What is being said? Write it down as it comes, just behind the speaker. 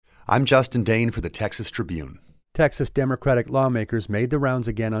I'm Justin Dane for the Texas Tribune. Texas Democratic lawmakers made the rounds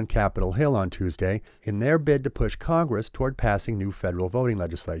again on Capitol Hill on Tuesday in their bid to push Congress toward passing new federal voting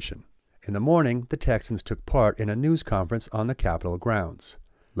legislation. In the morning, the Texans took part in a news conference on the Capitol grounds.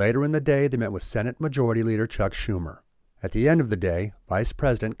 Later in the day, they met with Senate Majority Leader Chuck Schumer. At the end of the day, Vice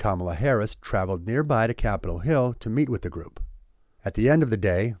President Kamala Harris traveled nearby to Capitol Hill to meet with the group. At the end of the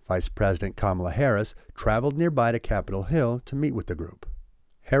day, Vice President Kamala Harris traveled nearby to Capitol Hill to meet with the group.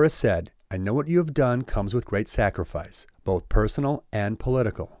 Harris said, "I know what you have done comes with great sacrifice, both personal and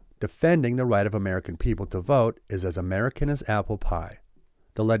political. Defending the right of American people to vote is as American as apple pie."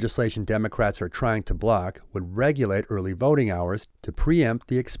 The legislation Democrats are trying to block would regulate early voting hours to preempt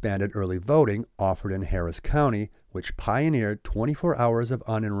the expanded early voting offered in Harris County, which pioneered 24 hours of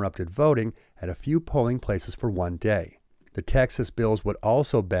uninterrupted voting at a few polling places for one day. The Texas bills would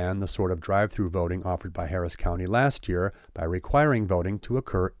also ban the sort of drive-through voting offered by Harris County last year by requiring voting to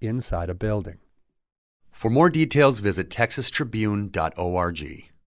occur inside a building. For more details, visit texastribune.org.